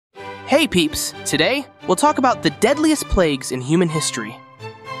Hey peeps! Today, we'll talk about the deadliest plagues in human history.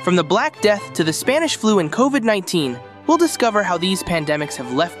 From the Black Death to the Spanish flu and COVID-19, we'll discover how these pandemics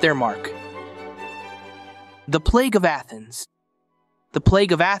have left their mark. The Plague of Athens. The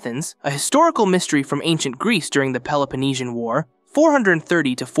Plague of Athens, a historical mystery from ancient Greece during the Peloponnesian War,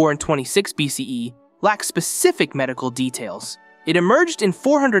 430 to 426 BCE, lacks specific medical details. It emerged in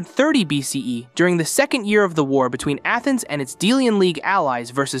 430 BCE during the second year of the war between Athens and its Delian League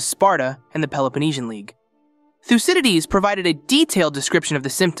allies versus Sparta and the Peloponnesian League. Thucydides provided a detailed description of the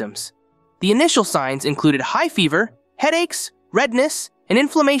symptoms. The initial signs included high fever, headaches, redness, an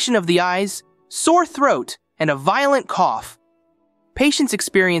inflammation of the eyes, sore throat, and a violent cough. Patients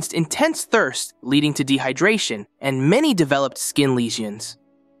experienced intense thirst, leading to dehydration, and many developed skin lesions.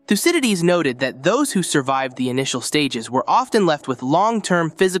 Thucydides noted that those who survived the initial stages were often left with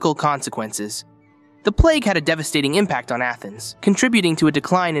long-term physical consequences. The plague had a devastating impact on Athens, contributing to a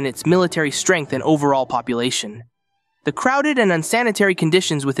decline in its military strength and overall population. The crowded and unsanitary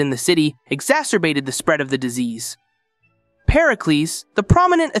conditions within the city exacerbated the spread of the disease. Pericles, the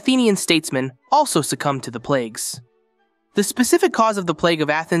prominent Athenian statesman, also succumbed to the plagues. The specific cause of the Plague of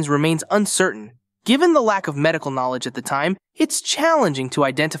Athens remains uncertain. Given the lack of medical knowledge at the time, it's challenging to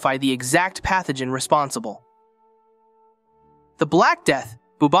identify the exact pathogen responsible. The Black Death,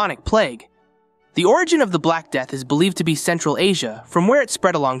 Bubonic Plague. The origin of the Black Death is believed to be Central Asia, from where it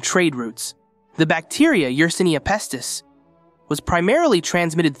spread along trade routes. The bacteria Yersinia pestis was primarily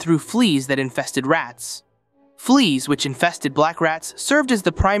transmitted through fleas that infested rats. Fleas, which infested black rats, served as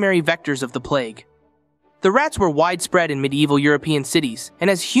the primary vectors of the plague. The rats were widespread in medieval European cities,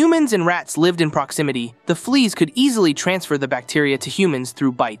 and as humans and rats lived in proximity, the fleas could easily transfer the bacteria to humans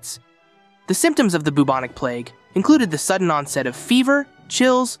through bites. The symptoms of the bubonic plague included the sudden onset of fever,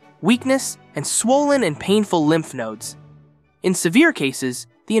 chills, weakness, and swollen and painful lymph nodes. In severe cases,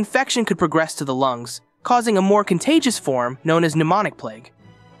 the infection could progress to the lungs, causing a more contagious form known as pneumonic plague.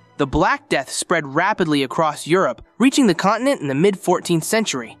 The Black Death spread rapidly across Europe, reaching the continent in the mid-14th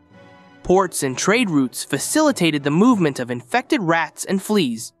century. Ports and trade routes facilitated the movement of infected rats and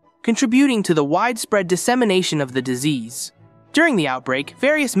fleas, contributing to the widespread dissemination of the disease. During the outbreak,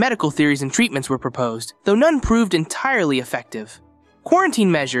 various medical theories and treatments were proposed, though none proved entirely effective.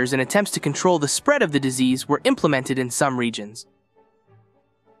 Quarantine measures and attempts to control the spread of the disease were implemented in some regions.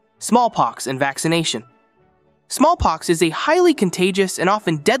 Smallpox and Vaccination. Smallpox is a highly contagious and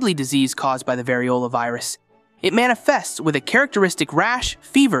often deadly disease caused by the variola virus. It manifests with a characteristic rash,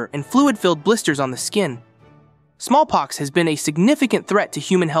 fever, and fluid-filled blisters on the skin. Smallpox has been a significant threat to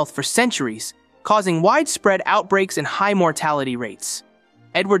human health for centuries, causing widespread outbreaks and high mortality rates.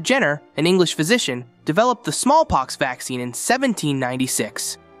 Edward Jenner, an English physician, developed the smallpox vaccine in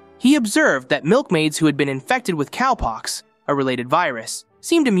 1796. He observed that milkmaids who had been infected with cowpox, a related virus,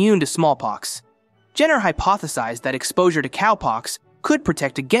 seemed immune to smallpox. Jenner hypothesized that exposure to cowpox could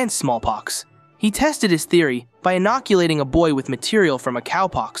protect against smallpox. He tested his theory by inoculating a boy with material from a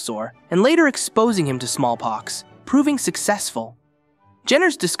cowpox sore and later exposing him to smallpox, proving successful.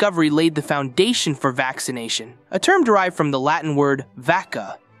 Jenner's discovery laid the foundation for vaccination, a term derived from the Latin word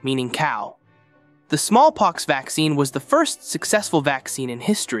vacca, meaning cow. The smallpox vaccine was the first successful vaccine in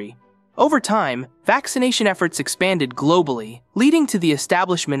history. Over time, vaccination efforts expanded globally, leading to the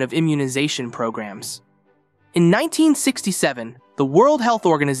establishment of immunization programs. In 1967, the World Health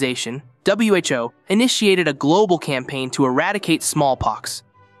Organization, WHO, initiated a global campaign to eradicate smallpox.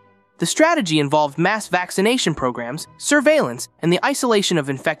 The strategy involved mass vaccination programs, surveillance, and the isolation of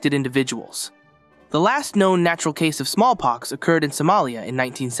infected individuals. The last known natural case of smallpox occurred in Somalia in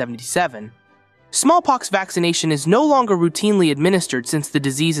 1977. Smallpox vaccination is no longer routinely administered since the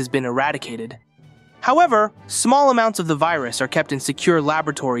disease has been eradicated. However, small amounts of the virus are kept in secure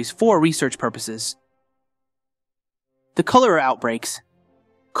laboratories for research purposes. The Cholera Outbreaks.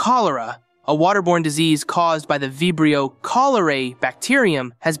 Cholera, a waterborne disease caused by the Vibrio cholerae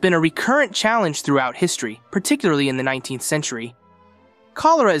bacterium, has been a recurrent challenge throughout history, particularly in the 19th century.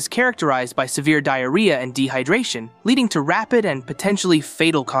 Cholera is characterized by severe diarrhea and dehydration, leading to rapid and potentially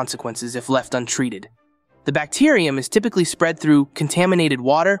fatal consequences if left untreated. The bacterium is typically spread through contaminated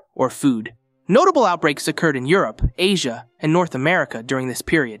water or food. Notable outbreaks occurred in Europe, Asia, and North America during this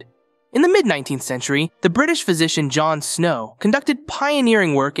period. In the mid-19th century, the British physician John Snow conducted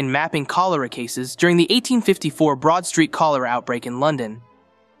pioneering work in mapping cholera cases during the 1854 Broad Street cholera outbreak in London.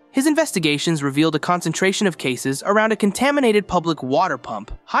 His investigations revealed a concentration of cases around a contaminated public water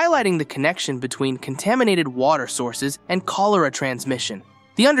pump, highlighting the connection between contaminated water sources and cholera transmission.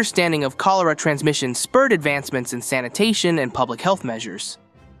 The understanding of cholera transmission spurred advancements in sanitation and public health measures.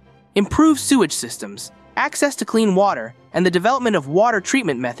 Improved sewage systems. access to clean water and the development of water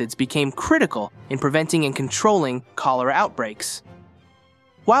treatment methods became critical in preventing and controlling cholera outbreaks.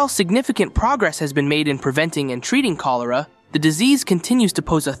 While significant progress has been made in preventing and treating cholera, the disease continues to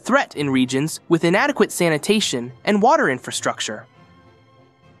pose a threat in regions with inadequate sanitation and water infrastructure.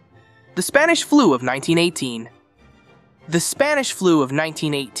 The Spanish flu of 1918. The Spanish flu of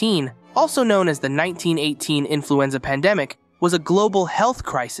 1918, also known as the 1918 influenza pandemic, was a global health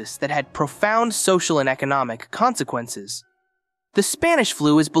crisis that had profound social and economic consequences. The Spanish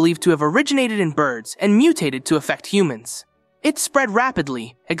flu is believed to have originated in birds and mutated to affect humans. It spread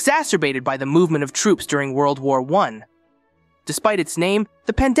rapidly, exacerbated by the movement of troops during World War I. Despite its name,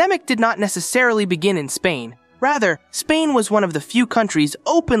 the pandemic did not necessarily begin in Spain. Rather, Spain was one of the few countries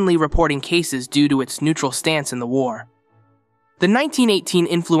openly reporting cases due to its neutral stance in the war. The 1918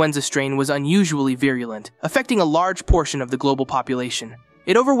 influenza strain was unusually virulent, affecting a large portion of the global population.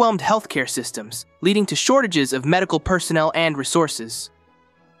 It overwhelmed healthcare systems, leading to shortages of medical personnel and resources.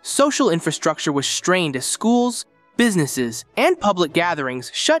 Social infrastructure was strained as schools, businesses, and public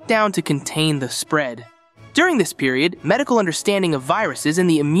gatherings shut down to contain the spread. During this period, medical understanding of viruses and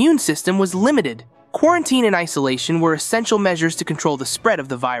the immune system was limited. Quarantine and isolation were essential measures to control the spread of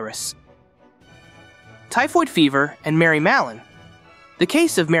the virus. Typhoid fever and Mary Mallon. The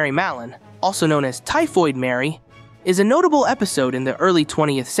case of Mary Mallon, also known as Typhoid Mary, is a notable episode in the early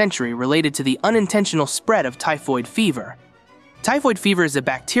 20th century related to the unintentional spread of typhoid fever. Typhoid fever is a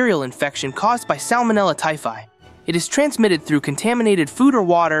bacterial infection caused by Salmonella typhi. It is transmitted through contaminated food or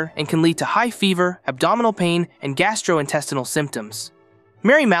water and can lead to high fever, abdominal pain, and gastrointestinal symptoms.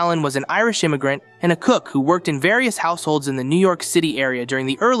 Mary Mallon was an Irish immigrant and a cook who worked in various households in the New York City area during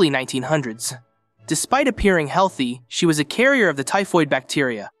the early 1900s. Despite appearing healthy, she was a carrier of the typhoid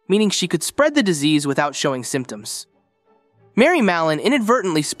bacteria, meaning she could spread the disease without showing symptoms. Mary Mallon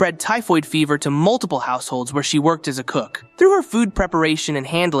inadvertently spread typhoid fever to multiple households where she worked as a cook. Through her food preparation and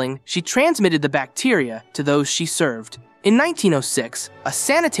handling, she transmitted the bacteria to those she served. In 1906, a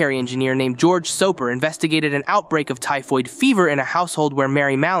sanitary engineer named George Soper investigated an outbreak of typhoid fever in a household where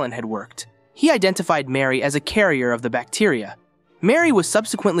Mary Mallon had worked. He identified Mary as a carrier of the bacteria. Mary was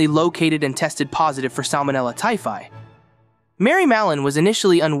subsequently located and tested positive for Salmonella typhi. Mary Mallon was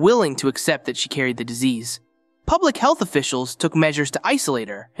initially unwilling to accept that she carried the disease. Public health officials took measures to isolate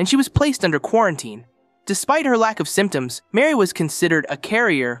her, and she was placed under quarantine. Despite her lack of symptoms, Mary was considered a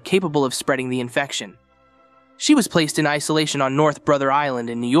carrier capable of spreading the infection. She was placed in isolation on North Brother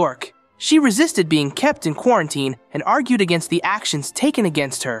Island in New York. She resisted being kept in quarantine and argued against the actions taken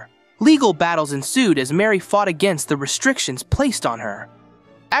against her. Legal battles ensued as Mary fought against the restrictions placed on her.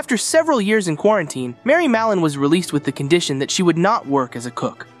 After several years in quarantine, Mary Mallon was released with the condition that she would not work as a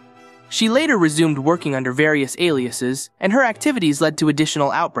cook. She later resumed working under various aliases, and her activities led to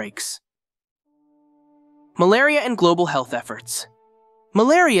additional outbreaks. Malaria and global health efforts.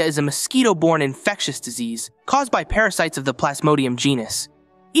 Malaria is a mosquito-borne infectious disease caused by parasites of the Plasmodium genus.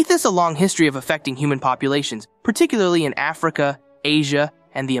 It has a long history of affecting human populations, particularly in Africa, Asia,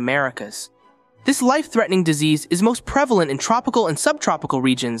 and the Americas. This life-threatening disease is most prevalent in tropical and subtropical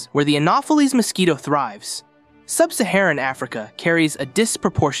regions where the Anopheles mosquito thrives. Sub-Saharan Africa carries a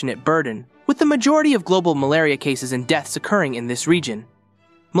disproportionate burden, with the majority of global malaria cases and deaths occurring in this region.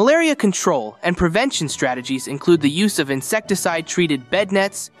 Malaria control and prevention strategies include the use of insecticide-treated bed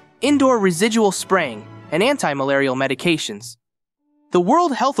nets, indoor residual spraying, and anti-malarial medications. The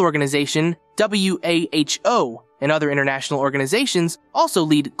World Health Organization, WHO, and other international organizations also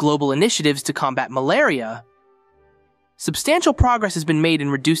lead global initiatives to combat malaria. Substantial progress has been made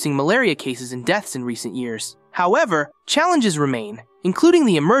in reducing malaria cases and deaths in recent years. However, challenges remain, including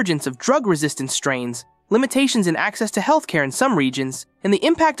the emergence of drug-resistant strains, limitations in access to healthcare in some regions, and the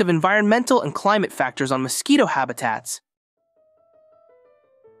impact of environmental and climate factors on mosquito habitats.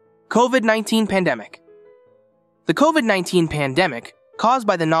 COVID-19 pandemic. The COVID-19 pandemic, caused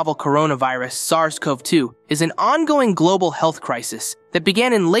by the novel coronavirus SARS-CoV-2, is an ongoing global health crisis that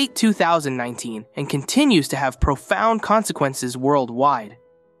began in late 2019 and continues to have profound consequences worldwide.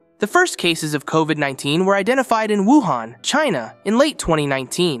 The first cases of COVID-19 were identified in Wuhan, China, in late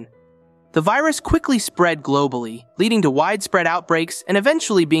 2019. The virus quickly spread globally, leading to widespread outbreaks and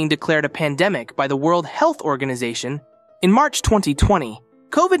eventually being declared a pandemic by the World Health Organization. In March 2020,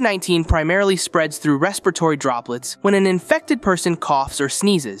 COVID-19 primarily spreads through respiratory droplets when an infected person coughs or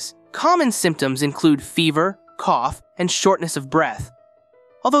sneezes. Common symptoms include fever, cough, and shortness of breath.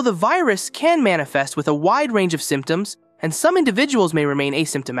 Although the virus can manifest with a wide range of symptoms, and some individuals may remain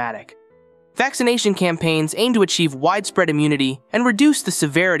asymptomatic. Vaccination campaigns aim to achieve widespread immunity and reduce the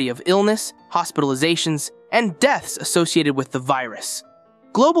severity of illness, hospitalizations, and deaths associated with the virus.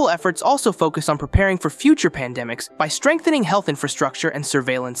 Global efforts also focus on preparing for future pandemics by strengthening health infrastructure and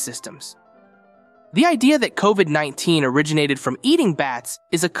surveillance systems. The idea that COVID-19 originated from eating bats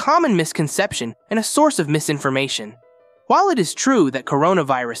is a common misconception and a source of misinformation. While it is true that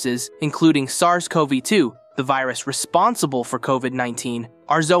coronaviruses, including SARS-CoV-2, the virus responsible for COVID-19,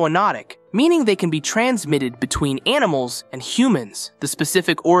 are zoonotic, meaning they can be transmitted between animals and humans, the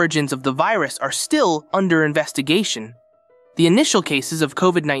specific origins of the virus are still under investigation. The initial cases of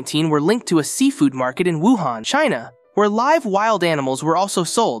COVID-19 were linked to a seafood market in Wuhan, China, where live wild animals were also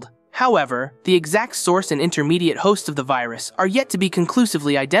sold. However, the exact source and intermediate host of the virus are yet to be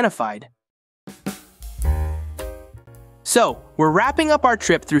conclusively identified. So, we're wrapping up our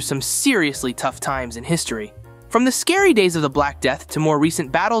trip through some seriously tough times in history. From the scary days of the Black Death to more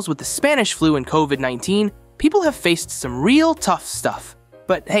recent battles with the Spanish flu and COVID-19, people have faced some real tough stuff.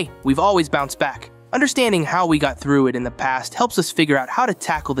 But hey, we've always bounced back. Understanding how we got through it in the past helps us figure out how to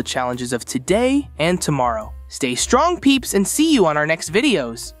tackle the challenges of today and tomorrow. Stay strong, peeps, and see you on our next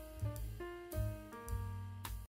videos.